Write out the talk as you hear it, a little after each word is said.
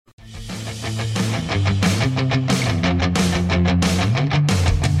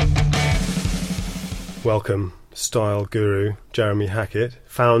welcome style guru Jeremy Hackett,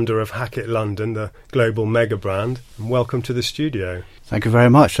 founder of Hackett London, the global mega brand. And welcome to the studio. Thank you very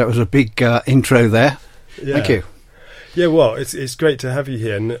much. That was a big intro there. Yeah. Thank you. Yeah, well, it's great to have you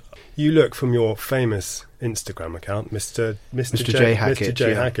here. And you look, from your famous Instagram account, Mr. J. Hackett. Mr.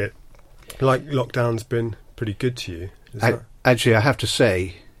 J. Hackett, like lockdown's been pretty good to you. Actually, I have to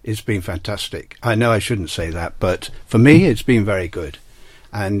say, it's been fantastic. I know I shouldn't say that, but for me, it's been very good.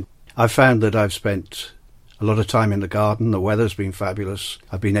 And I've found that I've spent a lot of time in the garden. The weather's been fabulous.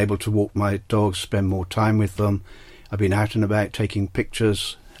 I've been able to walk my dogs, spend more time with them. I've been out and about taking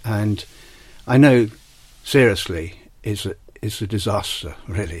pictures. And I know, seriously, it's a disaster,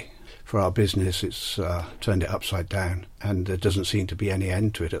 really. For our business, it's turned it upside down, and there doesn't seem to be any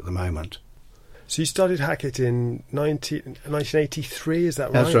end to it at the moment. So you started Hackett in 1983, is that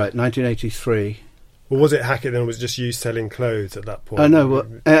right? That's right, 1983. Well, was it Hackett then, or was it just you selling clothes at that point? Oh, no, well,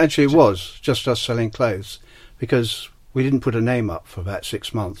 actually it was just us selling clothes, because we didn't put a name up for about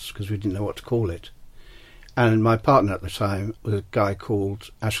 6 months because we didn't know what to call it. And my partner at the time was a guy called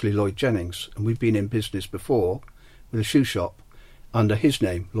Ashley Lloyd Jennings, and we'd been in business before with a shoe shop under his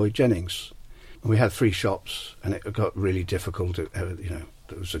name, Lloyd Jennings. And we had 3 shops, and it got really difficult.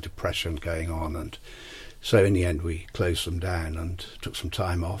 There was a depression going on, and so in the end we closed them down and took some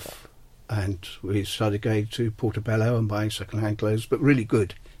time off. And we started going to Portobello and buying second-hand clothes, but really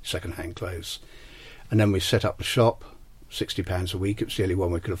good second-hand clothes. And then we set up the shop, £60 a week. It was the only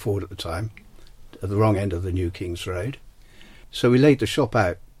one we could afford at the time, at the wrong end of the New King's Road. So we laid the shop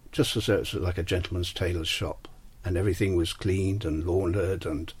out just as though it was like a gentleman's tailor's shop, and everything was cleaned and laundered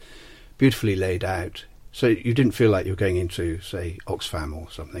and beautifully laid out. So you didn't feel like you were going into, say, Oxfam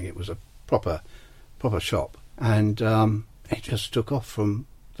or something. It was a proper shop. And it just took off from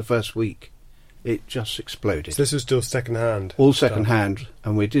the first week. It just exploded. So this was still second-hand? All second-hand,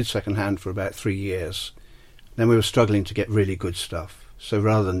 and we did second-hand for about 3 years. Then we were struggling to get really good stuff. So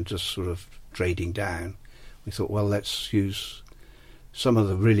rather than just sort of trading down, we thought, well, let's use some of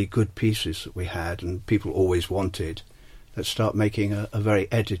the really good pieces that we had and people always wanted. Let's start making a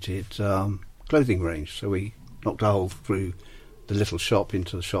very edited clothing range. So we knocked a hole through the little shop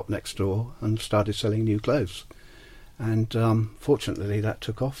into the shop next door and started selling new clothes. And fortunately that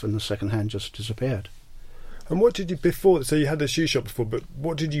took off and the second hand just disappeared. And what did you before? So you had the shoe shop before, but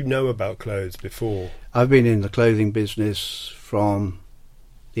what did you know about clothes before? I've been in the clothing business from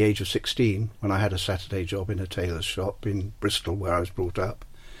the age of 16, when I had a Saturday job in a tailor's shop in Bristol, where I was brought up.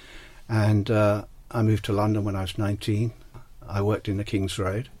 And I moved to London when I was 19. I worked in the King's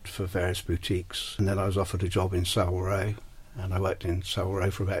Road for various boutiques, and then I was offered a job in Savile Row, and I worked in Savile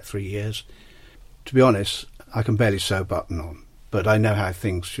Row for about 3 years. To be honest, I can barely sew a button on, but I know how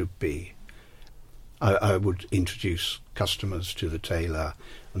things should be. I would introduce customers to the tailor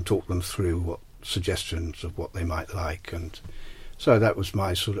and talk them through what suggestions of what they might like, and so that was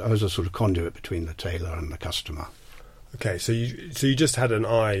I was a sort of conduit between the tailor and the customer. Okay, so you just had an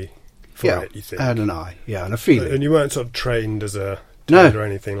eye for it, you think? I had an eye, and a feeling. And you weren't sort of trained as a tailor or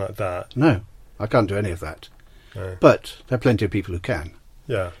anything like that? No, I can't do any of that. No. But there are plenty of people who can.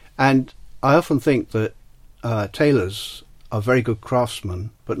 Yeah. And I often think that tailors are very good craftsmen,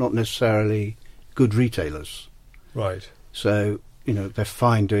 but not necessarily good retailers. Right. So, they're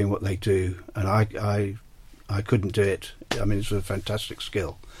fine doing what they do, and I couldn't do it. I mean, it's a fantastic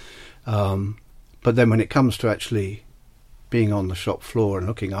skill. But then when it comes to actually being on the shop floor and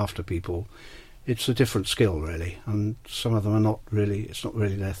looking after people, it's a different skill, really. And some of them it's not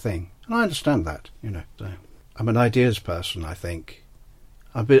really their thing. And I understand that, So I'm an ideas person, I think.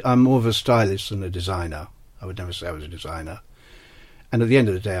 I'm more of a stylist than a designer. I would never say I was a designer. And at the end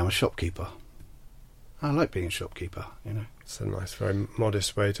of the day, I'm a shopkeeper. I like being a shopkeeper, It's a nice, very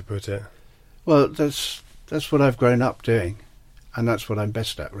modest way to put it. Well, that's what I've grown up doing, and that's what I'm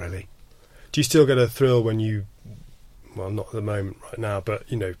best at, really. Do you still get a thrill when you, well, not at the moment right now, but,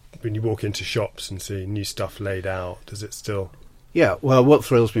 when you walk into shops and see new stuff laid out, does it still? Yeah, well, what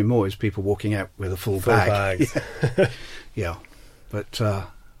thrills me more is people walking out with a full bag. Bags. Yeah. But,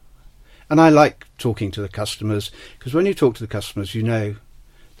 and I like talking to the customers, because when you talk to the customers,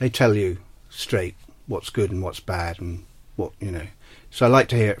 they tell you straight what's good and what's bad and what, So I like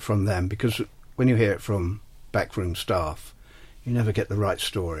to hear it from them, because when you hear it from backroom staff, you never get the right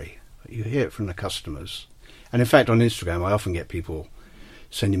story. But you hear it from the customers. And in fact, on Instagram, I often get people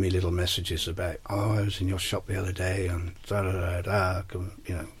sending me little messages about, I was in your shop the other day and da-da-da-da,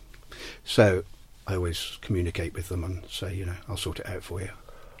 So I always communicate with them and say, I'll sort it out for you.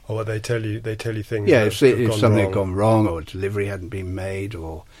 Or what they tell you things. Yeah, if something had gone wrong, or a delivery hadn't been made,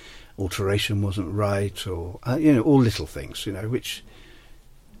 or alteration wasn't right, or all little things, which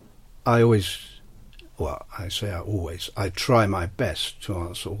I always well, I try my best to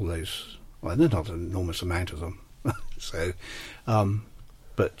answer all those. Well, there's not an enormous amount of them. So,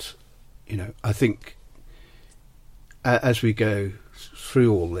 but, you know, I think as we go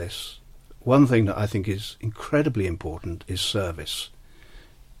through all this, one thing that I think is incredibly important is service.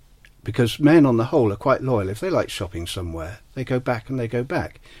 Because men on the whole are quite loyal. If they like shopping somewhere, they go back and they go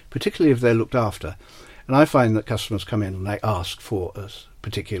back, particularly if they're looked after. And I find that customers come in and they ask for a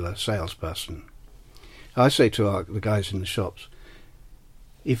particular salesperson. I say to the guys in the shops,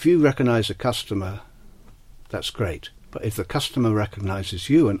 if you recognise a customer, that's great. But if the customer recognises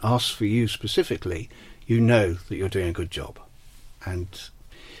you and asks for you specifically, you know that you're doing a good job. And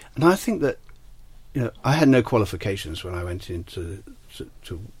I think that, you know, I had no qualifications when I went into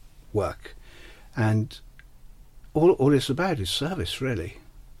to work, and all it's about is service, really.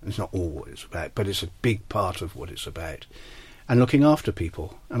 It's not all what it's about, but it's a big part of what it's about, and looking after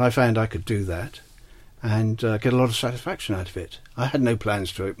people. And I found I could do that and get a lot of satisfaction out of it. I had no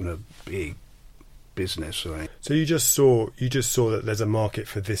plans to open a big business or anything. So you just saw that there's a market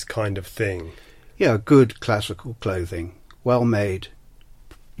for this kind of thing. Yeah, good classical clothing, well made,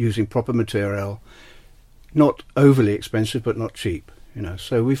 using proper material, not overly expensive but not cheap. You know,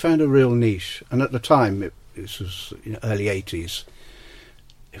 so we found a real niche, and at the time, this was early 80s.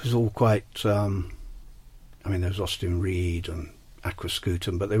 It was all quite. I mean, there was Austin Reed and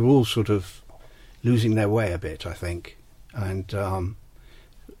Aquascutum, but they were all sort of losing their way a bit, I think, and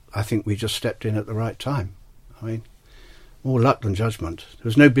I think we just stepped in at the right time. I mean, more luck than judgment. There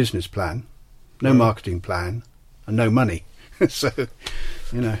was no business plan, no marketing plan, and no money. So,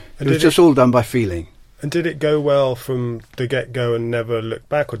 you know, it was just all done by feeling. And did it go well from the get-go and never look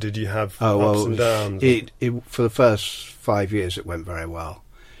back, or did you have ups and downs? It for the first 5 years it went very well,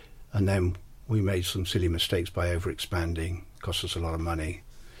 and then we made some silly mistakes by over-expanding. Cost us a lot of money,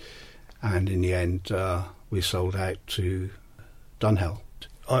 and in the end we sold out to Dunhill.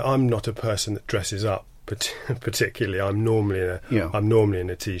 I'm not a person that dresses up particularly. I'm normally in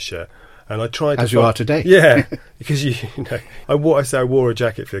a t-shirt. And I tried to you are today. Yeah, because you know, I wore a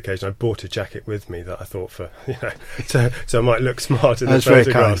jacket for the occasion. I bought a jacket with me that I thought for, you know, so I might look smart in the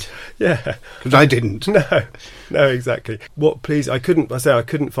photographs. Very kind. Yeah, because I didn't. No, exactly. I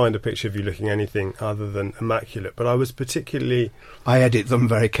couldn't find a picture of you looking anything other than immaculate. But I was particularly. I edit them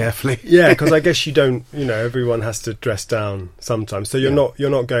very carefully. Yeah, because I guess you don't. You know, everyone has to dress down sometimes. So you're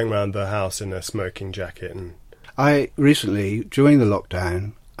not going around the house in a smoking jacket. And I recently, during the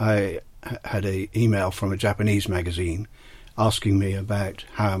lockdown, I had an email from a Japanese magazine asking me about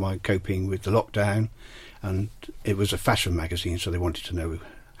how am I coping with the lockdown, and it was a fashion magazine, so they wanted to know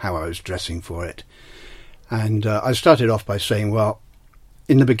how I was dressing for it. And I started off by saying, well,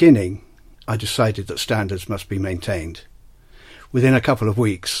 in the beginning I decided that standards must be maintained. Within a couple of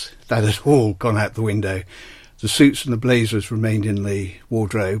weeks that had all gone out the window. The suits and the blazers remained in the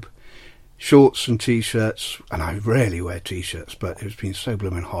wardrobe. Shorts and t-shirts, and I rarely wear t-shirts, but it's been so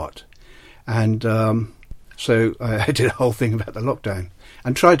blooming hot. And so I did a whole thing about the lockdown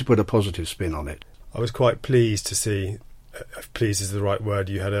and tried to put a positive spin on it. I was quite pleased to see, if pleased is the right word,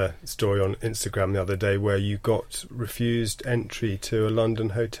 you had a story on Instagram the other day where you got refused entry to a London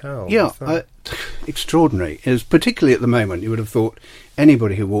hotel. Yeah, extraordinary. It was particularly at the moment, you would have thought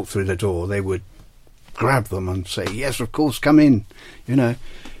anybody who walked through the door, they would grab them and say, yes, of course, come in, you know.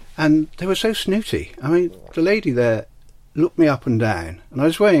 And they were so snooty. I mean, the lady there looked me up and down, and I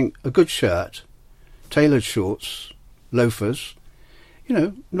was wearing a good shirt, tailored shorts, loafers,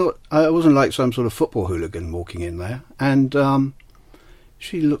 you know, I wasn't like some sort of football hooligan walking in there. And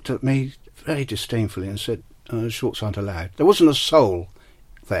she looked at me very disdainfully and said, shorts aren't allowed. There wasn't a soul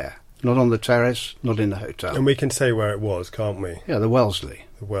there, not on the terrace, not in the hotel. And we can say where it was, can't we? Yeah, the Wellesley.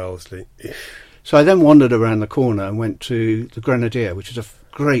 The Wellesley. So I then wandered around the corner and went to the Grenadier, which is a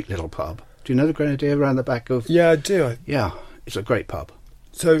great little pub. Do you know the Grenadier around the back of? Yeah, I do. Yeah, it's a great pub.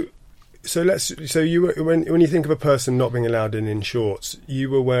 So you were, when you think of a person not being allowed in shorts, you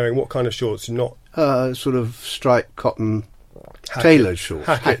were wearing what kind of shorts? Not sort of striped cotton Hackett, tailored shorts.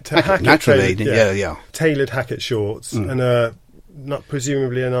 Hackett naturally, tailored, yeah. Tailored Hackett shorts and not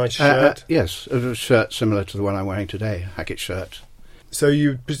presumably a nice shirt. Yes, a shirt similar to the one I'm wearing today, a Hackett shirt. So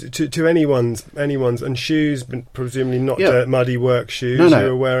you to anyone's and shoes, presumably not dirt, muddy work shoes. No. You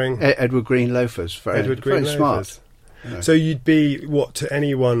were wearing Edward Green loafers. Very smart. You know. So you'd be what to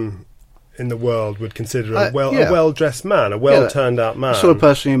anyone in the world would consider a well-dressed man, a well-turned-out man, the sort of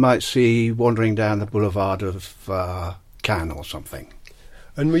person you might see wandering down the boulevard of Cannes or something.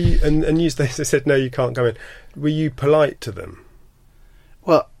 And they said no, you can't come in. Were you polite to them?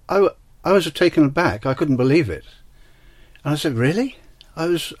 Well, I was taken aback. I couldn't believe it, and I said, "Really?" I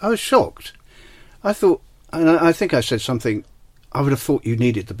was shocked. I thought, and I think I said something, I would have thought you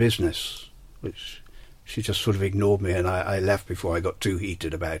needed the business, which she just sort of ignored me, and I left before I got too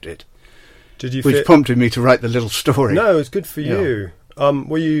heated about it. Which prompted me to write the little story. No, it's good for you.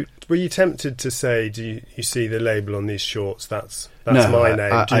 Were you tempted to say, do you see the label on these shorts? That's no, my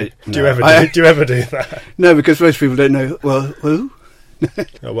name. Do you ever do that? No, because most people don't know. Well, who?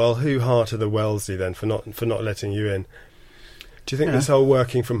 Oh, well, who heart of the Wellesley then for not letting you in? Do you think this whole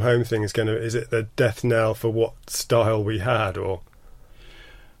working from home thing is it the death knell for what style we had, or?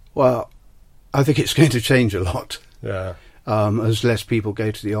 Well, I think it's going to change a lot. Yeah. As less people go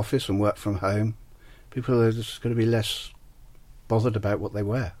to the office and work from home, people are just going to be less bothered about what they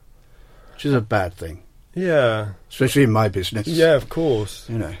wear, which is a bad thing. Yeah. Especially in my business. Yeah, of course.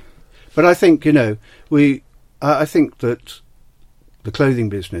 But I think, I think that the clothing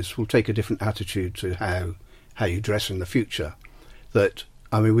business will take a different attitude to how you dress in the future.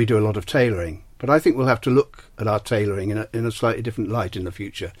 We do a lot of tailoring, but I think we'll have to look at our tailoring in a slightly different light in the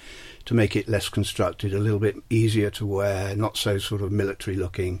future to make it less constructed, a little bit easier to wear, not so sort of military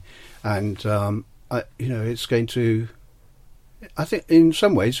looking. And, it's going to, I think in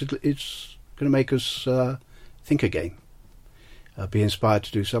some ways it's going to make us think again, be inspired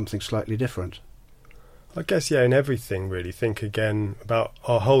to do something slightly different. I guess, in everything really, think again about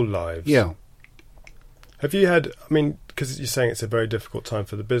our whole lives. Yeah. Have you had, because you're saying it's a very difficult time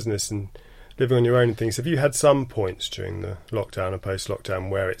for the business and living on your own and things, have you had some points during the lockdown and post-lockdown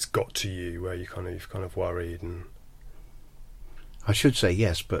where it's got to you, where you've kind of worried? And I should say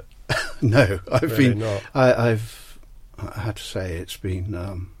yes, but no. I've had to say it's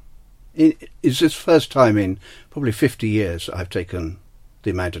been... it's this first time in probably 50 years I've taken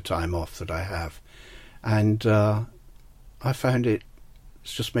the amount of time off that I have. And I found it's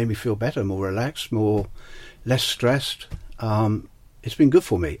just made me feel better, more relaxed, less stressed. It's been good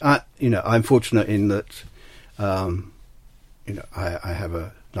for me. I'm fortunate in that, I have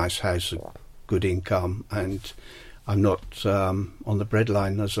a nice house, a good income, and I'm not on the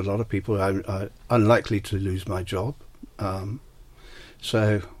breadline as a lot of people. I'm unlikely to lose my job.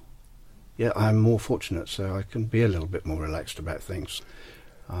 So, I'm more fortunate, so I can be a little bit more relaxed about things.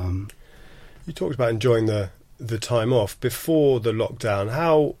 You talked about enjoying the time off before the lockdown.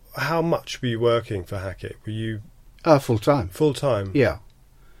 How much were you working for Hackett? Were you full time? Full time. Yeah.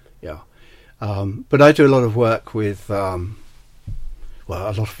 But I do a lot of work with, a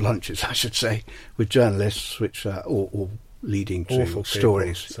lot of lunches, I should say, with journalists, which are all leading to awful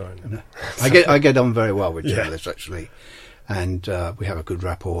stories. Sorry, no. I get on very well with journalists actually, and we have a good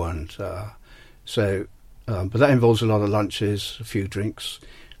rapport, and but that involves a lot of lunches, a few drinks.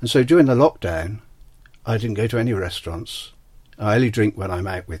 And so during the lockdown, I didn't go to any restaurants. I only drink when I'm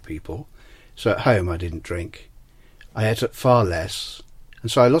out with people. So at home, I didn't drink. I ate far less. And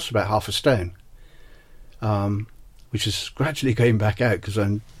so I lost about 0.5 stone, which is gradually going back out because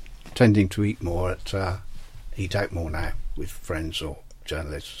I'm tending to eat out more now with friends or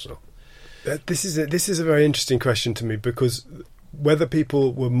journalists. This is a very interesting question to me, because whether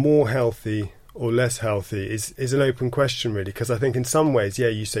people were more healthy or less healthy is an open question, really, because I think in some ways,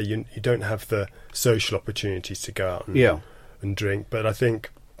 you say you don't have the social opportunities to go out and drink, but I think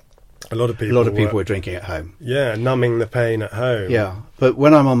a lot of people were drinking at home. Yeah, numbing the pain at home. Yeah, but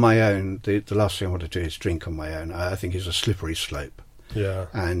when I'm on my own, the last thing I want to do is drink on my own. I think it's a slippery slope. Yeah.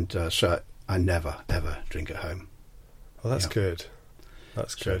 And so I never, ever drink at home. Well, that's good.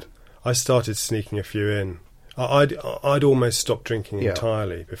 That's good. I started sneaking a few in. I'd almost stopped drinking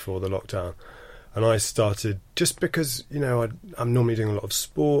entirely before the lockdown. And I started just because, I'm normally doing a lot of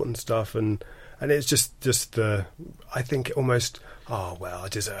sport and stuff, and it's just I think almost, I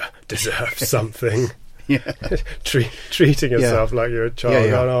deserve something. Treating yourself like you're a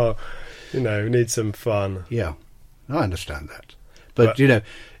child. Need some fun. Yeah, I understand that. But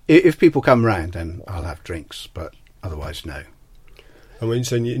if people come round, then I'll have drinks, but otherwise, no. And when you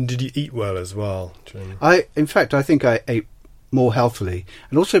say, did you eat well as well? In fact, I think I ate more healthily,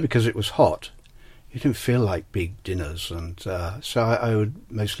 and also because it was hot. You didn't feel like big dinners, and so I would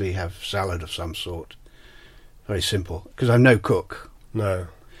mostly have salad of some sort. Very simple, because I'm no cook. No.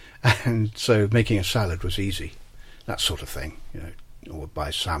 And so making a salad was easy, that sort of thing. Or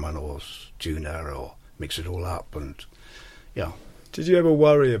buy salmon or tuna or mix it all up, and Did you ever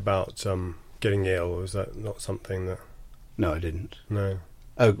worry about getting ill, or was that not something that... No, I didn't. No.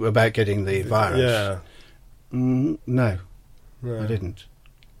 Oh, about getting the virus? Yeah. No, I didn't.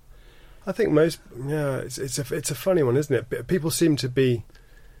 I think it's a funny one, isn't it? People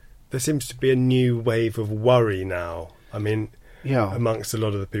there seems to be a new wave of worry now. amongst a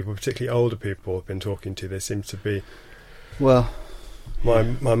lot of the people, particularly older people I've been talking to, there seems to be... Well, My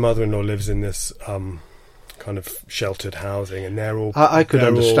mother-in-law lives in this kind of sheltered housing, and they're all. I could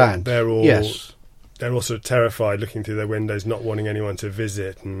understand. They're all. Yes. They're all sort of terrified, looking through their windows, not wanting anyone to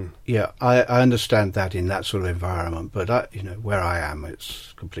visit. And yeah, I understand that in that sort of environment, but where I am,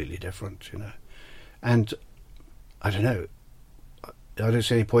 it's completely different. And I don't know. I don't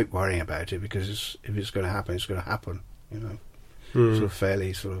see any point worrying about it, because if it's going to happen, it's going to happen. Sort of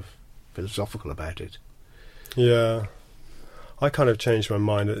fairly sort of philosophical about it. Yeah, I kind of changed my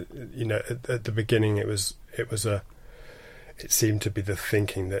mind. At the beginning, it seemed to be the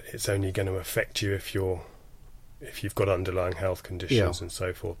thinking that it's only going to affect you if you've got underlying health conditions and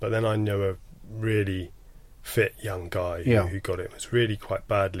so forth. But then I know a really fit young guy who got it, was really quite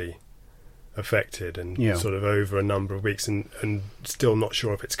badly affected, and sort of over a number of weeks, and still not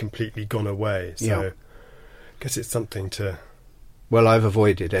sure if it's completely gone away. So I guess it's something to... Well, I've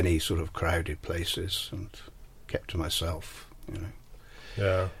avoided any sort of crowded places and kept to myself,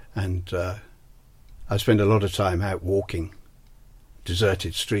 Yeah. And I spend a lot of time out walking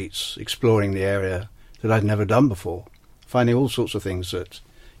deserted streets, exploring the area that I'd never done before, finding all sorts of things that,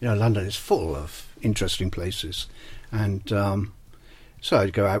 London is full of interesting places. And so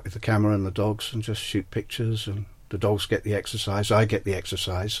I'd go out with the camera and the dogs and just shoot pictures, and the dogs get the exercise, I get the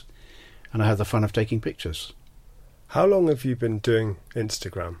exercise, and I have the fun of taking pictures. How long have you been doing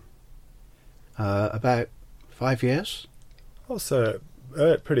Instagram? About 5 years. Also,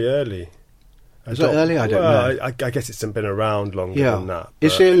 pretty early. Is that early? I don't know. I guess it's been around longer than that.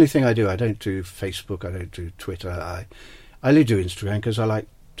 It's the only thing I do. I don't do Facebook. I don't do Twitter. I only do Instagram because I like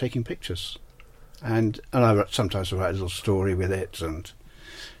taking pictures, and sometimes I write a little story with it, and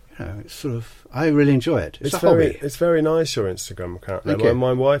it's sort of, I really enjoy it. It's a hobby. It's very nice, your Instagram account.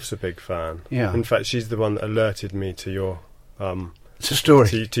 My wife's a big fan. Yeah. In fact, she's the one that alerted me to your it's a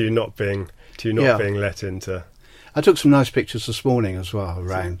story to you not being being let into. I took some nice pictures this morning as well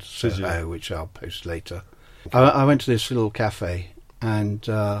around Soho, which I'll post later. I went to this little cafe, and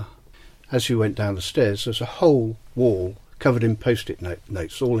as you went down the stairs, there's a whole wall covered in post-it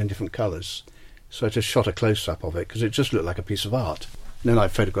notes, all in different colours. So I just shot a close-up of it because it just looked like a piece of art. And then I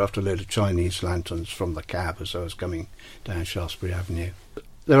photographed a load of Chinese lanterns from the cab as I was coming down Shaftesbury Avenue.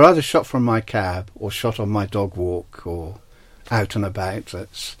 They're either shot from my cab or shot on my dog walk or out and about.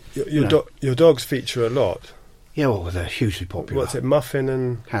 That's your dogs feature a lot. Yeah, well, they're hugely popular. What's it, Muffin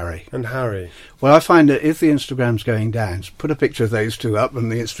and Harry? And Harry. Well, I find that if the Instagram's going down, put a picture of those two up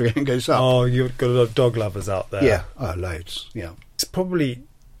and the Instagram goes up. Oh, you've got a lot of dog lovers out there. Yeah, loads. Yeah, it's probably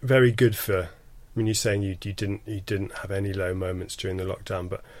very good for. I mean, you're saying you didn't have any low moments during the lockdown,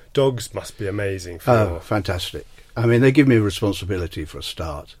 but dogs must be amazing. Fantastic! I mean, they give me responsibility for a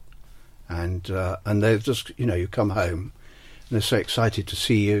start, and they're just you come home, and they're so excited to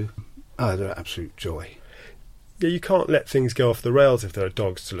see you. Oh, they're absolute joy. Yeah, you can't let things go off the rails if there are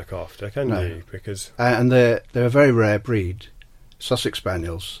dogs to look after, can you? Because and they're a very rare breed, Sussex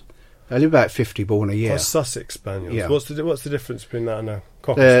Spaniels. They only about 50 born a year. Oh, Sussex Spaniels. Yeah. What's the difference between that and a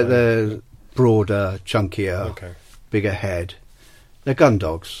Cocker Spaniel? Spaniel? They're broader, chunkier, bigger head. They're gun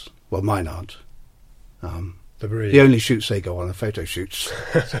dogs. Well, mine aren't. The breed. The only shoots they go on are photo shoots.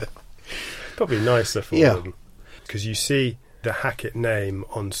 Probably nicer for them. Because you see the Hackett name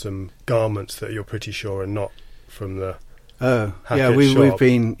on some garments that you're pretty sure are not from the Hackett shop.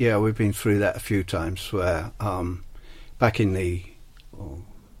 We've been through that a few times where back in the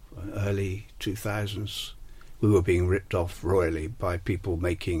early 2000s we were being ripped off royally by people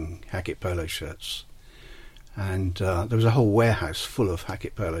making Hackett polo shirts, and there was a whole warehouse full of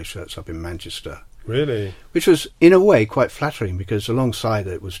Hackett polo shirts up in Manchester. Really? Which was in a way quite flattering, because alongside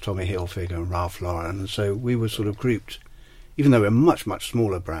it was Tommy Hilfiger and Ralph Lauren, and so we were sort of grouped, even though we're a much, much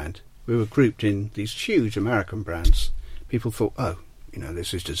smaller brand, we were grouped in these huge American brands. People thought,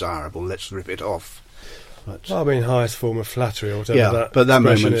 this is desirable, let's rip it off. But, I mean, highest form of flattery or whatever that but that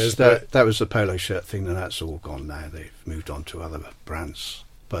moment, is. That was the polo shirt thing, and that's all gone now. They've moved on to other brands.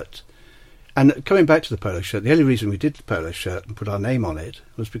 And coming back to the polo shirt, the only reason we did the polo shirt and put our name on it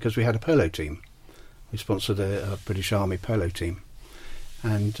was because we had a polo team. We sponsored a British Army polo team,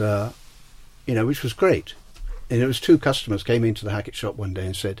 and which was great. And it was two customers came into the Hackett shop one day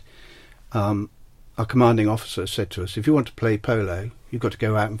and said, our commanding officer said to us, if you want to play polo, you've got to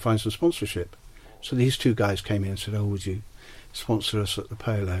go out and find some sponsorship. So these two guys came in and said, would you sponsor us at the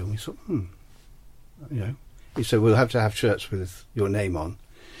polo? And we thought, He said, we'll have to have shirts with your name on.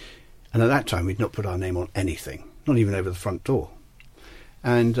 And at that time, we'd not put our name on anything, not even over the front door.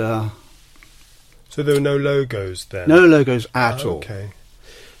 And so there were no logos then? No logos at all. Okay.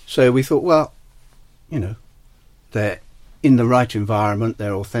 So we thought, they're in the right environment,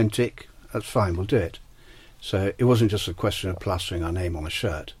 they're authentic, that's fine, we'll do it. So it wasn't just a question of plastering our name on a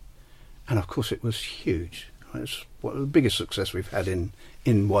shirt. And of course it was huge. It's one of the biggest success we've had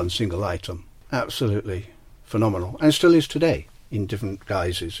in one single item. Absolutely phenomenal. And still is today in different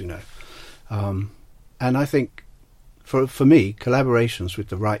guises, you know. And I think for me, collaborations with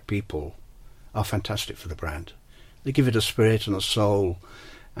the right people are fantastic for the brand. They give it a spirit and a soul,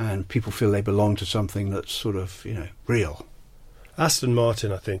 and people feel they belong to something that's sort of, you know, real. Aston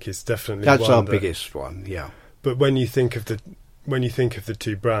Martin, I think, is definitely that's our biggest one. Yeah. But when you think of the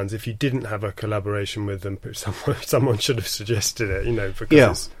two brands, if you didn't have a collaboration with them, someone should have suggested it, you know.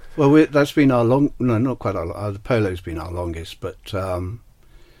 Because well, that's been our not quite the Polo's been our longest, but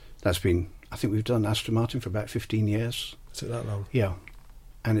that's been. I think we've done Aston Martin for about 15 years. Is it that long? Yeah,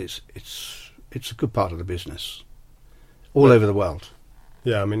 and it's a good part of the business, all over the world.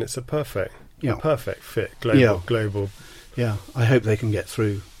 Yeah, I mean it's a perfect fit, global. Yeah, I hope they can get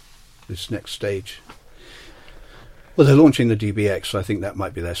through this next stage. Well, they're launching the DBX, so I think that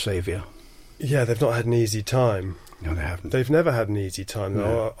might be their saviour. Yeah, they've not had an easy time. No, they haven't. They've never had an easy time.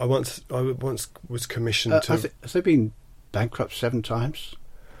 No. I once was commissioned to. Have they been bankrupt 7 times?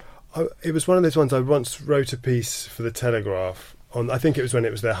 It was one of those ones. I once wrote a piece for the Telegraph on. I think it was when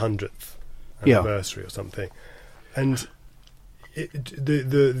it was their 100th anniversary or something, and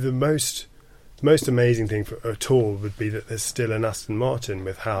the most amazing thing at all would be that there's still an Aston Martin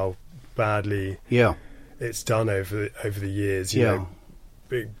with how badly it's done over the years. You know,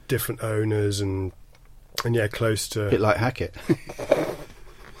 big different owners and close to a bit like Hackett.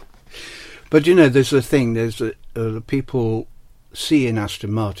 But you know, there's a thing. There's the people see in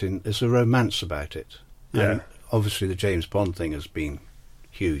Aston Martin. There's a romance about it. Yeah. And obviously, the James Bond thing has been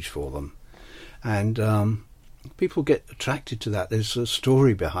huge for them, and people get attracted to that. There's a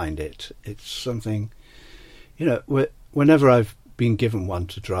story behind it. It's something, you know. Whenever I've been given one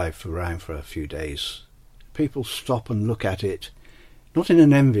to drive around for a few days, people stop and look at it, not in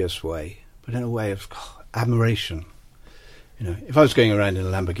an envious way, but in a way of admiration. You know, if I was going around in a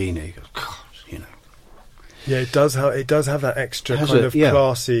Lamborghini, God, you know. Yeah, it does have that extra kind of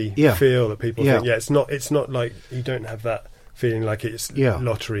classy feel that people think. Yeah, it's not like you don't have that feeling like it's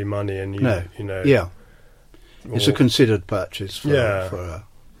lottery money and you know. Yeah. It's a considered purchase for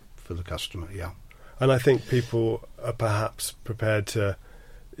the customer, And I think people are perhaps prepared to.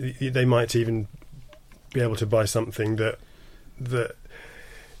 They might even be able to buy something that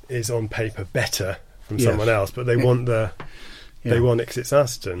is on paper better from someone else, but they want they want it because it's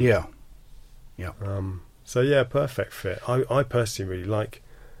Aston. Yeah. So perfect fit. I personally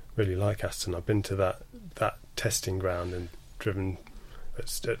really like Aston. I've been to that testing ground and driven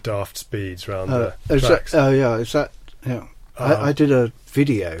at daft speeds around the tracks. I did a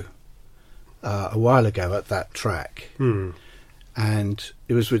video a while ago at that track, and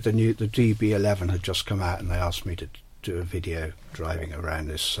it was with the DB11 had just come out, and they asked me to do a video driving around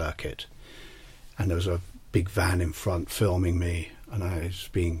this circuit, and there was a big van in front filming me, and I was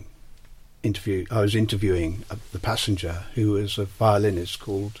being interviewed. I was interviewing the passenger, who was a violinist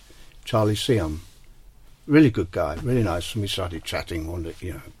called Charlie Siam. Really good guy, really nice. And we started chatting,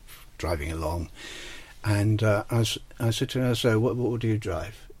 driving along. And I said to him, "So what do you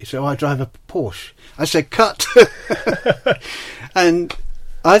drive?" He said, "I drive a Porsche." I said, "Cut." And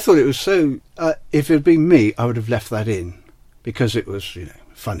I thought it was so. If it had been me, I would have left that in because it was,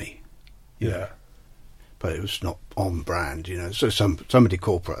 funny. Yeah. But it was not on brand, So somebody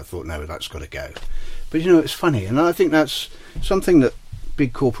corporate, I thought, no, that's got to go. But it's funny, and I think that's something that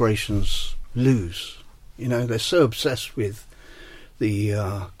big corporations lose. They're so obsessed with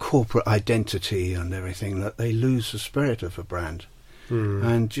the corporate identity and everything that they lose the spirit of a brand.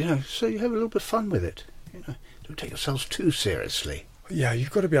 And so you have a little bit of fun with it. Don't take yourselves too seriously. Yeah,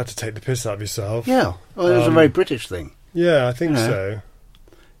 you've got to be able to take the piss out of yourself. Yeah, it's a very British thing. Yeah, I think so.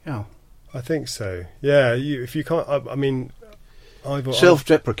 Yeah, I think so. Yeah, if you can't, I mean,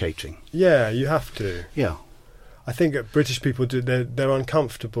 self-deprecating. Yeah, you have to. Yeah, I think that British people do. They're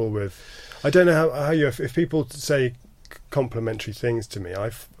uncomfortable with. I don't know how you. If people say complimentary things to me, I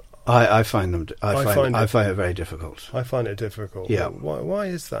find them. I find it very difficult. I find it difficult. Yeah. Why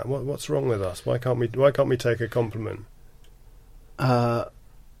is that? What's wrong with us? Why can't we take a compliment? I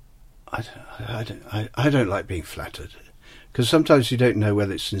don't like being flattered, because sometimes you don't know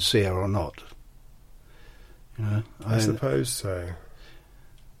whether it's sincere or not. I suppose so.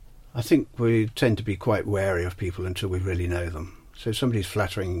 I think we tend to be quite wary of people until we really know them. So if somebody's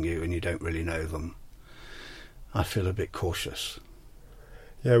flattering you and you don't really know them, I feel a bit cautious.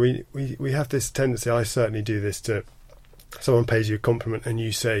 Yeah, we have this tendency. I certainly do this. To someone pays you a compliment and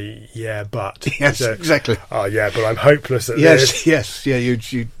you say, "Yeah, but." Yes, exactly. Oh, yeah, but I'm hopeless at this. Yes, yeah. You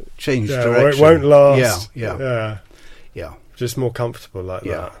change Yeah, direction. it won't last. Yeah. Just more comfortable like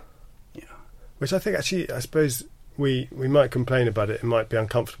that. Yeah. Which I think actually, I suppose we might complain about it. It might be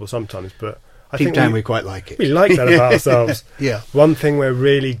uncomfortable sometimes, but I Deep think down we quite like it. We like that about ourselves. Yeah. One thing we're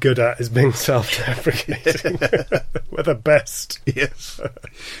really good at is being self-deprecating. We're the best. Yes.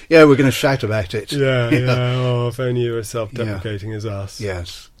 Yeah, we're going to shout about it. Yeah. Oh, if only you were self-deprecating as us.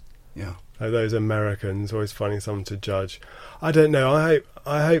 Yes. Yeah. Like those Americans always finding someone to judge. I don't know.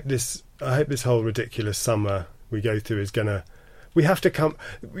 I hope this whole ridiculous summer we go through is gonna. We have to come.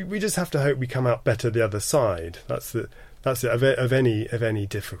 We just have to hope we come out better the other side. That's it of any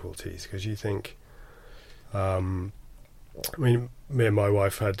difficulties, because you think. I mean, me and my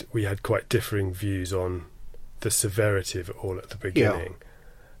wife had quite differing views on the severity of it all at the beginning,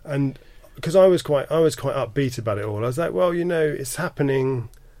 and because I was quite upbeat about it all. I was like, well, it's happening.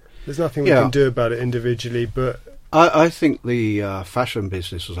 There's nothing we can do about it individually, but I think the fashion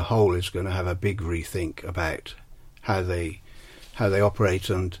business as a whole is going to have a big rethink about how they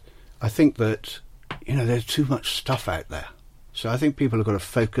operate, and I think that there's too much stuff out there. So I think people have got to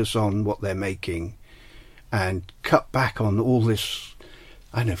focus on what they're making and cut back on all this.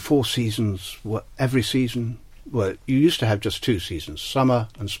 4 seasons. Every season? Well, you used to have just 2 seasons, summer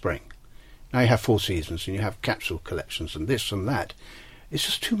and spring. Now you have 4 seasons, and you have capsule collections and this and that. It's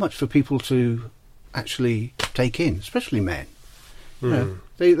just too much for people to actually take in, especially men.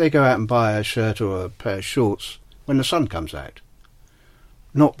 They go out and buy a shirt or a pair of shorts when the sun comes out,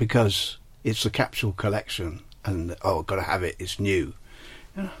 not because it's the capsule collection and got to have it, it's new.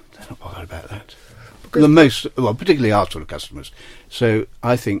 They're not bothered about that. Particularly our sort of customers. So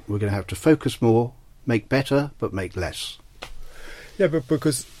I think we're going to have to focus more, make better, but make less. Yeah, but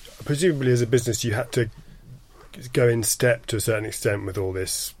because presumably as a business you had to go in step to a certain extent with all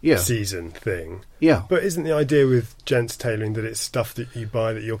this season thing. Yeah. But isn't the idea with gents tailoring that it's stuff that you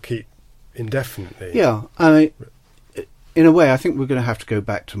buy that you'll keep indefinitely? Yeah. I mean, in a way, I think we're going to have to go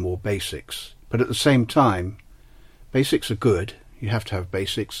back to more basics. But at the same time, basics are good. You have to have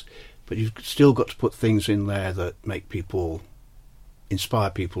basics. But you've still got to put things in there that make people, inspire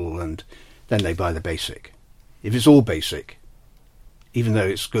people, and then they buy the basic. If it's all basic, even though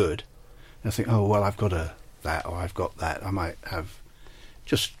it's good, I think, I've got that, or I've got that. I might have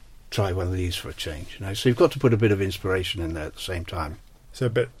just try one of these for a change. So you've got to put a bit of inspiration in there at the same time. So a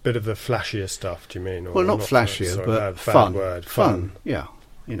bit of the flashier stuff, do you mean? Or well, not flashier, sorry, but fun. Word. Fun, yeah.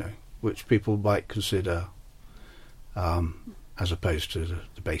 Which people might consider as opposed to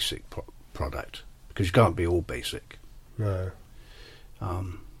the basic product, because you can't be all basic. No.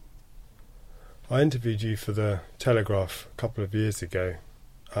 I interviewed you for the Telegraph a couple of years ago,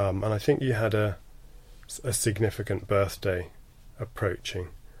 and I think you had a significant birthday approaching,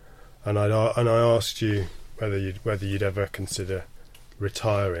 and I asked you whether you'd ever consider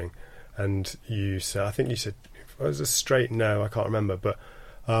retiring, and you said, I think you said it was a straight no. I can't remember, but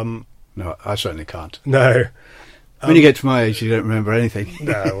no, I certainly can't. No. When you get to my age, you don't remember anything.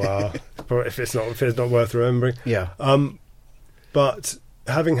 No, well, if it's not worth remembering. Yeah. But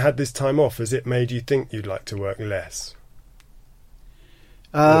having had this time off, has it made you think you'd like to work less?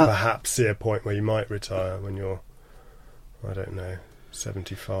 Or perhaps see a point where you might retire when you're, I don't know,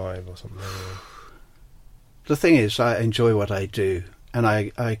 75 or something. The thing is, I enjoy what I do, and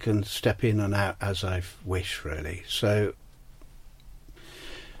I can step in and out as I wish, really. So,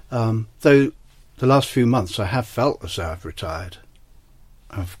 though the last few months I have felt as though I've retired,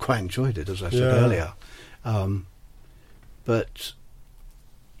 I've quite enjoyed it, as I said earlier. But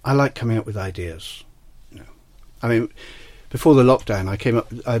I like coming up with ideas. I mean, before the lockdown,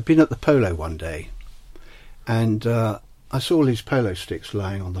 I'd been at the polo one day, and I saw all these polo sticks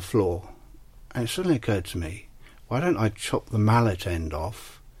lying on the floor, and it suddenly occurred to me, why don't I chop the mallet end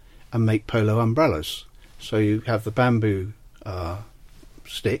off and make polo umbrellas? So you have the bamboo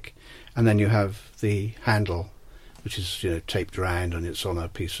stick, and then you have the handle, which is taped around, and it's on a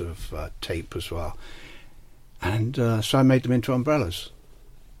piece of tape as well. And so I made them into umbrellas,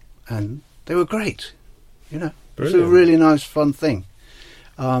 and they were great. It was a really nice, fun thing,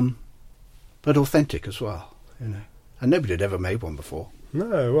 but authentic as well. And nobody had ever made one before.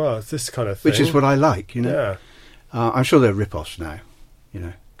 No, well, it's this kind of thing, which is what I like. Yeah. I'm sure they're rip-offs now.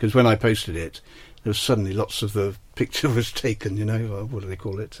 Because when I posted it, there was suddenly lots of the picture was taken. What do they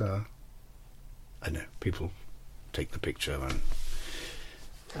call it? I don't know. People take the picture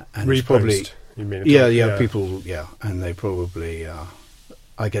and repost. Probably, you mean? Yeah. People, and they probably.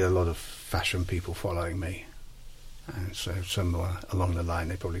 I get a lot of fashion people following me, and so somewhere along the line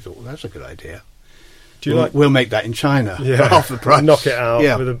they probably thought, well, that's a good idea. We'll make that in China for half the price. Knock it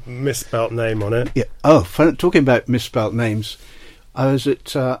out with a misspelt name on it. Yeah. Oh, talking about misspelt names, I was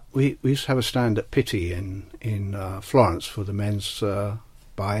at we used to have a stand at Pitti in Florence for the men's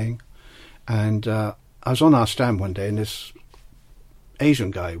buying, and I was on our stand one day, and this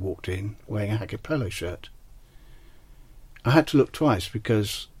Asian guy walked in wearing a Hackett polo shirt. I had to look twice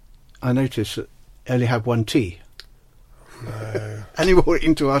because I noticed that he only had one T. No. And he walked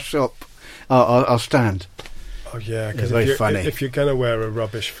into our shop, our stand. Oh yeah, because if you're going to wear a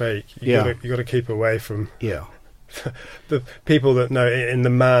rubbish fake, you got to keep away from the people that know in the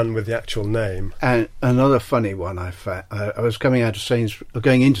man with the actual name. And another funny one I found. I was going into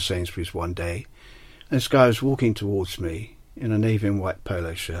Sainsbury's one day, and this guy was walking towards me in a navy and white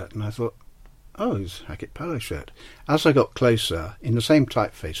polo shirt, and I thought, oh, it's a Hackett polo shirt. As I got closer, in the same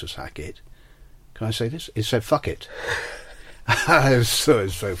typeface as Hackett, can I say this? It said "fuck it." It was so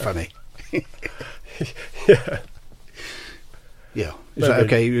funny. Yeah. Yeah. Is that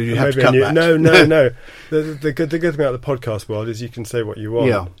okay? You have to cut that. No. The good thing about the podcast world is you can say what you want.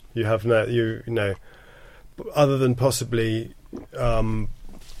 Yeah. You have other than possibly,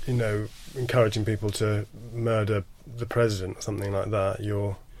 encouraging people to murder the president or something like that.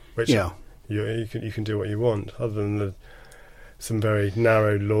 You can do what you want. Other than some very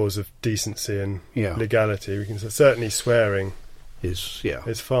narrow laws of decency and legality, we can certainly swearing is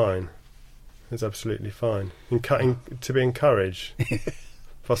fine. It's absolutely fine. To be encouraged,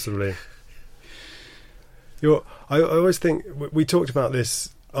 possibly. I always think we talked about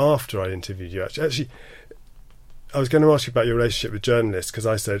this after I interviewed you. Actually, I was going to ask you about your relationship with journalists, because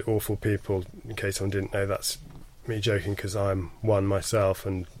I said awful people. In case someone didn't know, that's me joking, because I'm one myself,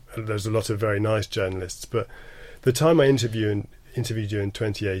 and there's a lot of very nice journalists. But the time I interviewed you in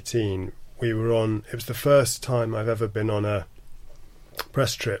 2018, we were on. It was the first time I've ever been on a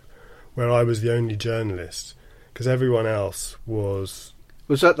press trip where I was the only journalist, because everyone else was...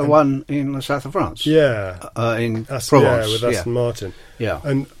 Was that the one in the south of France? Yeah. In Provence? Yeah, with Aston Martin. Yeah.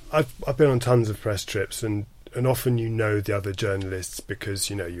 And I've been on tons of press trips, and often the other journalists because,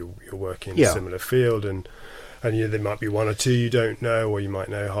 you're working in a similar field, and there might be one or two you don't know, or you might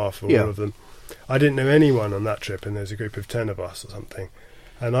know half or all of them. I didn't know anyone on that trip, and there's a group of 10 of us or something.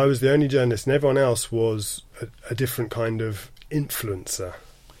 And I was the only journalist, and everyone else was a different kind of influencer.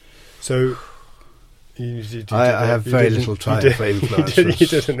 So I have very little time for influencers. You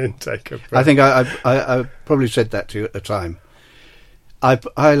did an intake of press. I think I probably said that to you at the time.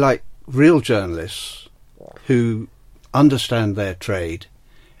 I like real journalists who understand their trade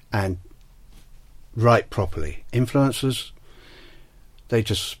and write properly. Influencers, they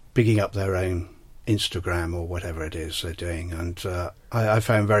just bigging up their own Instagram or whatever it is they're doing, and I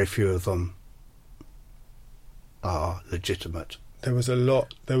found very few of them are legitimate. There was a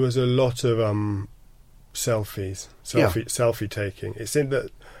lot of selfie taking. It seemed that...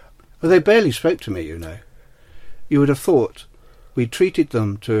 Well, they barely spoke to me, You would have thought we treated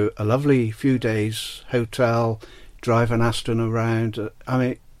them to a lovely few days hotel, drive an Aston around. I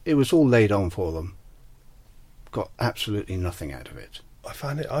mean, it was all laid on for them. Got absolutely nothing out of it. I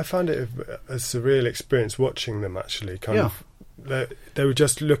found it a surreal experience watching them, actually. They were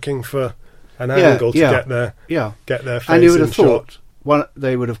just looking for an angle to get their face. And you would have thought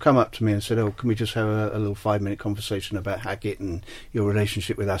they would have come up to me and said, "Oh, can we just have a little 5-minute conversation about Hackett and your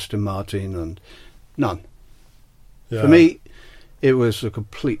relationship with Aston Martin?" And none. Yeah. For me, it was a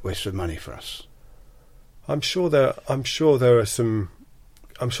complete waste of money for us. I'm sure there are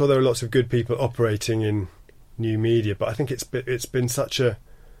lots of good people operating in new media, but I think it's been such a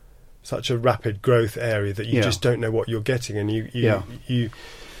rapid growth area that you just don't know what you're getting, and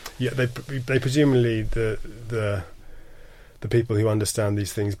they presumably the people who understand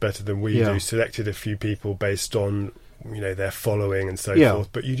these things better than we do selected a few people based on their following and so forth,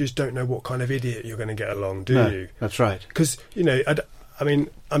 but you just don't know what kind of idiot you're going to get along, do you? That's right. Because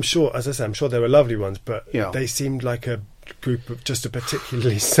I'm sure, as I say, I'm sure there were lovely ones, but they seemed like a group of just a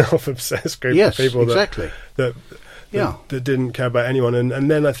particularly self-obsessed group of people that didn't care about anyone.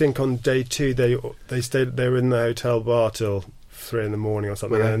 And then I think on day 2 they were in the hotel bar till 3 a.m. or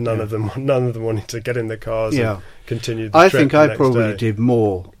something, and none of them wanted to get in their cars and continue the trip. I think I probably did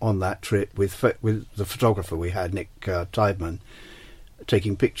more on that trip with the photographer we had, Nick Tideman,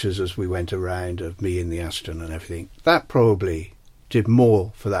 taking pictures as we went around of me in the Aston and everything. That probably did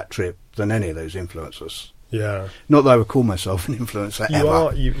more for that trip than any of those influencers. Yeah. Not that I would call myself an influencer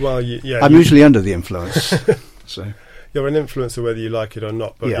ever. I'm usually under the influence. So you're an influencer whether you like it or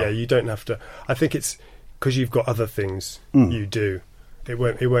not, but you don't have to. I think it's because you've got other things you do. It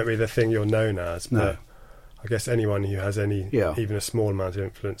won't be the thing you're known as. But I guess anyone who has even a small amount of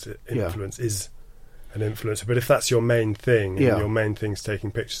influence is an influencer. But if that's your main thing, and your main thing's taking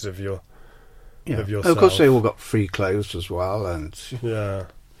pictures of your of yourself. Of course, they all got free clothes as well, and yeah,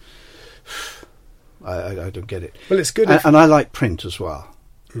 I don't get it. Well, it's good, and I like print as well.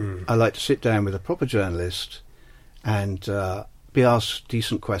 I like to sit down with a proper journalist and be asked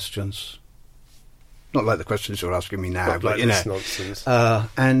decent questions. Not like the questions you're asking me now, but like this nonsense.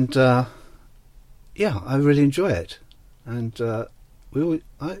 Yeah, I really enjoy it, and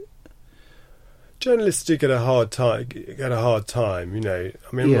journalists do get a hard time. You know,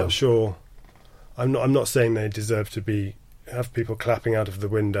 I mean, I'm not sure. I'm not saying they deserve to have people clapping out of the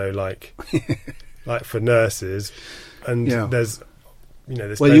window like for nurses. And there's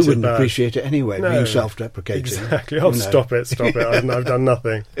well, you wouldn't appreciate it anyway. No, being self-deprecating. Exactly. Oh, stop it! I've done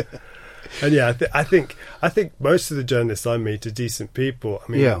nothing. And yeah, I think most of the journalists I meet are decent people.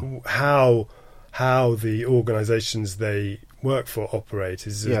 I mean, how the organisations they work for operate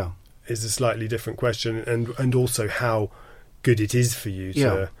is a slightly different question, and also how good it is for you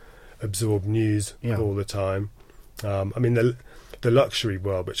to absorb news all the time. I mean, the luxury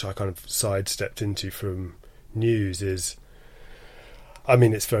world, which I kind of sidestepped into from news, is, I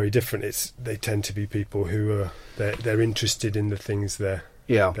mean, it's very different. They tend to be people who are they're interested in the things they're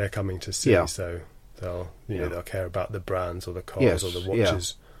coming to see. So they'll care about the brands or the cars or the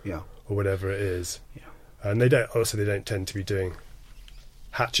watches or whatever it is. And they don't tend to be doing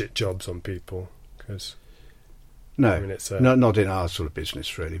hatchet jobs on people, because not in our sort of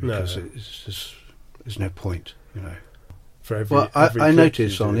business really, because there's no point, you know. For every I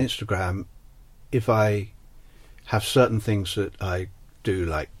notice on Instagram, if I have certain things that I do,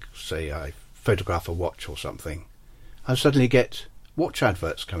 like say I photograph a watch or something, I suddenly get watch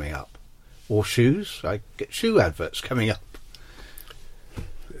adverts coming up, or shoes. I get shoe adverts coming up.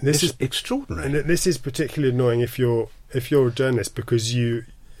 This is extraordinary, and this is particularly annoying if you're a journalist, because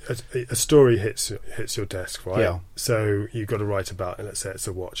a story hits your desk, right? Yeah. So you've got to write about it. Let's say it's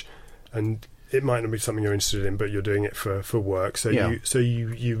a watch, and it might not be something you're interested in, but you're doing it for work. So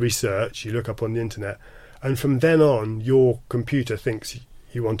you research, you look up on the internet, and from then on, your computer thinks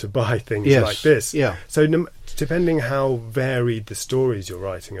you want to buy things like this. Yeah. So depending how varied the stories you're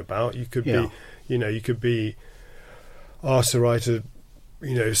writing about, you could be, you could be asked to write a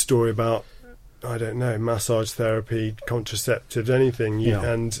story about, I don't know, massage therapy, contraceptives, anything,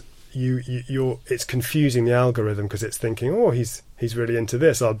 and you're it's confusing the algorithm, because it's thinking, oh, he's really into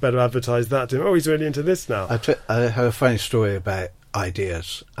this, I'd better advertise that to him. Oh, he's really into this now. I have a funny story about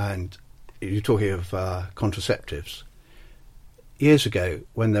ideas, and you're talking of contraceptives. Years ago,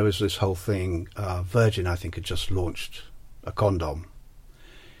 when there was this whole thing, Virgin, I think, had just launched a condom,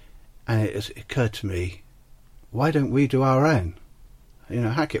 and it occurred to me, why don't we do our own,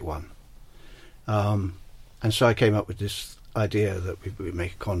 Hackett one? And so I came up with this idea that we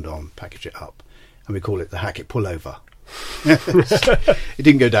make a condom, package it up, and we call it the Hackett pullover. It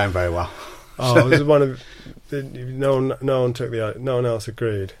didn't go down very well. Oh, it was one of no one else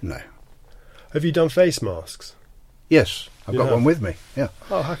agreed. No. Have you done face masks? Yes, I've got one with me. Yeah.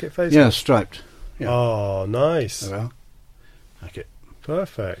 Oh, Hackett face. Yeah, mask. striped. Yeah. Oh, nice. Well, Hackett.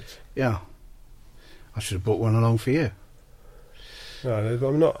 Perfect. Yeah. I should have brought one along for you.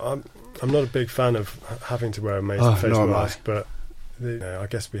 No, I'm not a big fan of having to wear a face mask, but I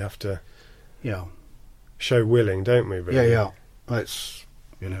guess we have to show willing, don't we, really? Yeah. That's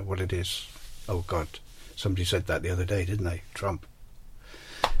what it is. Oh God, somebody said that the other day, didn't they? Trump.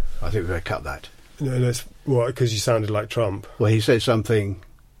 I think we better cut that. No, that's what, because you sounded like Trump. Well, he said something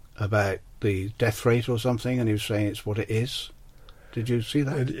about the death rate or something, and he was saying it's what it is. Did you see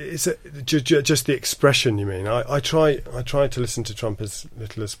that? It's just the expression, you mean? I try to listen to Trump as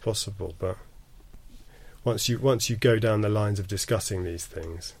little as possible, but once you go down the lines of discussing these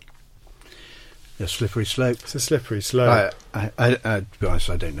things, a slippery slope. It's a slippery slope. To be honest,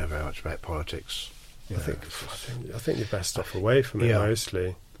 I don't know very much about politics. I think you're best off away from it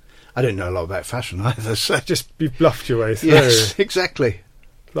mostly. I don't know a lot about fashion either, so you've bluffed your way through. Yes, exactly.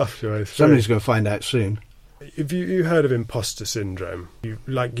 Bluffed your way through. Somebody's going to find out soon. Have you heard of imposter syndrome?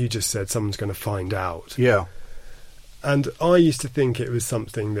 Like you just said, someone's going to find out. Yeah. And I used to think it was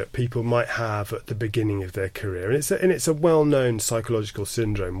something that people might have at the beginning of their career, and it's a well-known psychological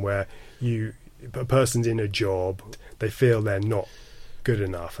syndrome where a person's in a job, they feel they're not good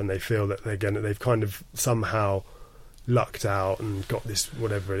enough, and they feel that they've kind of somehow lucked out and got this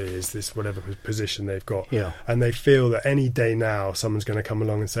whatever it is, this whatever position they've got, and they feel that any day now someone's going to come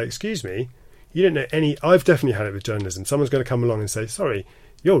along and say, "Excuse me, you don't know any." I've definitely had it with journalism. Someone's going to come along and say, "Sorry,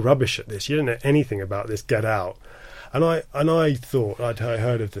 you're rubbish at this. You don't know anything about this. Get out." And I thought I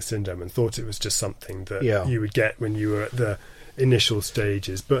heard of the syndrome and thought it was just something that you would get when you were at the initial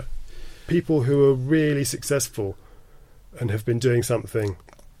stages. But people who are really successful and have been doing something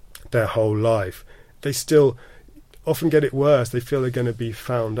their whole life, they still often get it worse. They feel they're going to be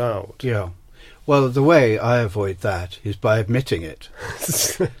found out. Yeah. Well, the way I avoid that is by admitting it.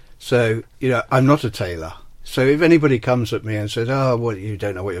 So, I'm not a tailor. So if anybody comes at me and says, "Oh, well, you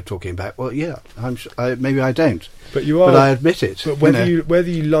don't know what you're talking about," well, yeah, maybe I don't. But you are. But I admit it. But whether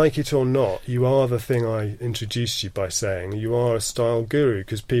you like it or not, you are the thing I introduced you by saying. You are a style guru,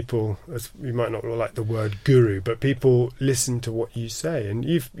 because people, you might not like the word guru, but people listen to what you say. And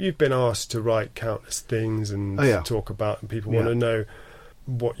you've been asked to write countless things and talk about, and people want to know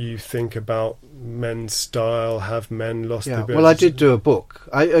what you think about men's style. Have men lost their ability? Well, I did do a book.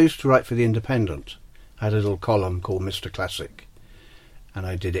 I used to write for The Independent. I had a little column called Mr. Classic, and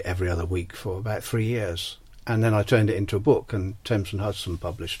I did it every other week for about 3 years. And then I turned it into a book, and Thames and Hudson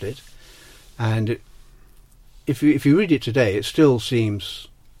published it. And if you read it today, it still seems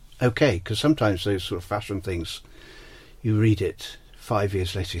okay, because sometimes those sort of fashion things, you read it 5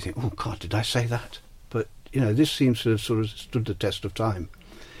 years later, you think, "Oh God, did I say that?" But this seems to have sort of stood the test of time,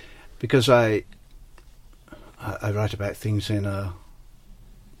 because I write about things in a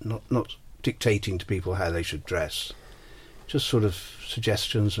not dictating to people how they should dress, just sort of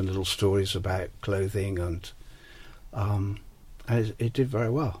suggestions and little stories about clothing, and it did very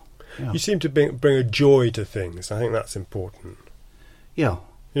well. Yeah. You seem to bring a joy to things. I think that's important. Yeah.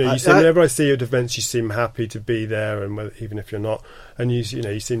 Whenever I see you at events, you seem happy to be there, and even if you're not, and you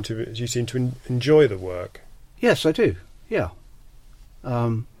seem to enjoy the work. Yes, I do. Yeah.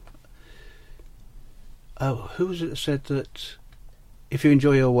 Who was it that said that if you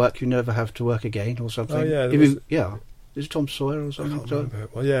enjoy your work, you never have to work again, or something? Oh yeah. Is it Tom Sawyer or something? I can't remember.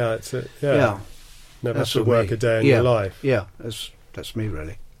 Well, yeah, it's it. Yeah. Yeah. Never have to work a day in your life. Yeah, that's me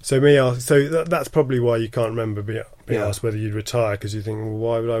really. So that's probably why you can't remember being asked whether you'd retire, because you think, well,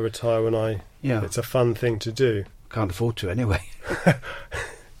 why would I retire when it's a fun thing to do? Can't afford to anyway.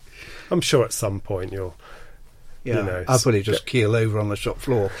 I'm sure at some point you'll. I'll probably just keel over on the shop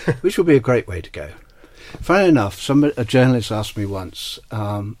floor, which would be a great way to go. Funny enough, a journalist asked me once,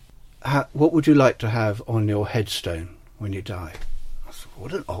 what would you like to have on your headstone when you die? I thought,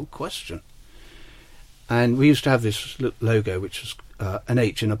 what an odd question. And we used to have this logo, which was an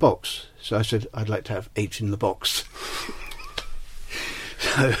H in a box. So I said, I'd like to have H in the box.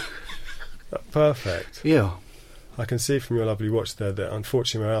 So, perfect. Yeah. I can see from your lovely watch there that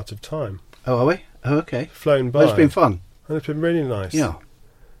unfortunately we're out of time. Oh, are we? Oh, okay. Flown by. Well, it's been fun. And it's been really nice. Yeah.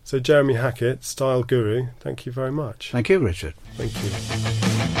 So Jeremy Hackett, Style Guru, thank you very much. Thank you, Richard. Thank you.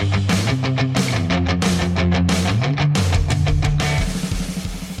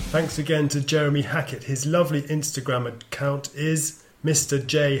 Thanks again to Jeremy Hackett. His lovely Instagram account is Mr.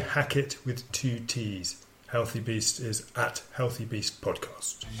 J Hackett with 2 T's. Healthy Beast is at Healthy Beast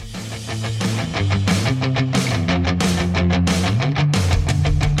Podcast.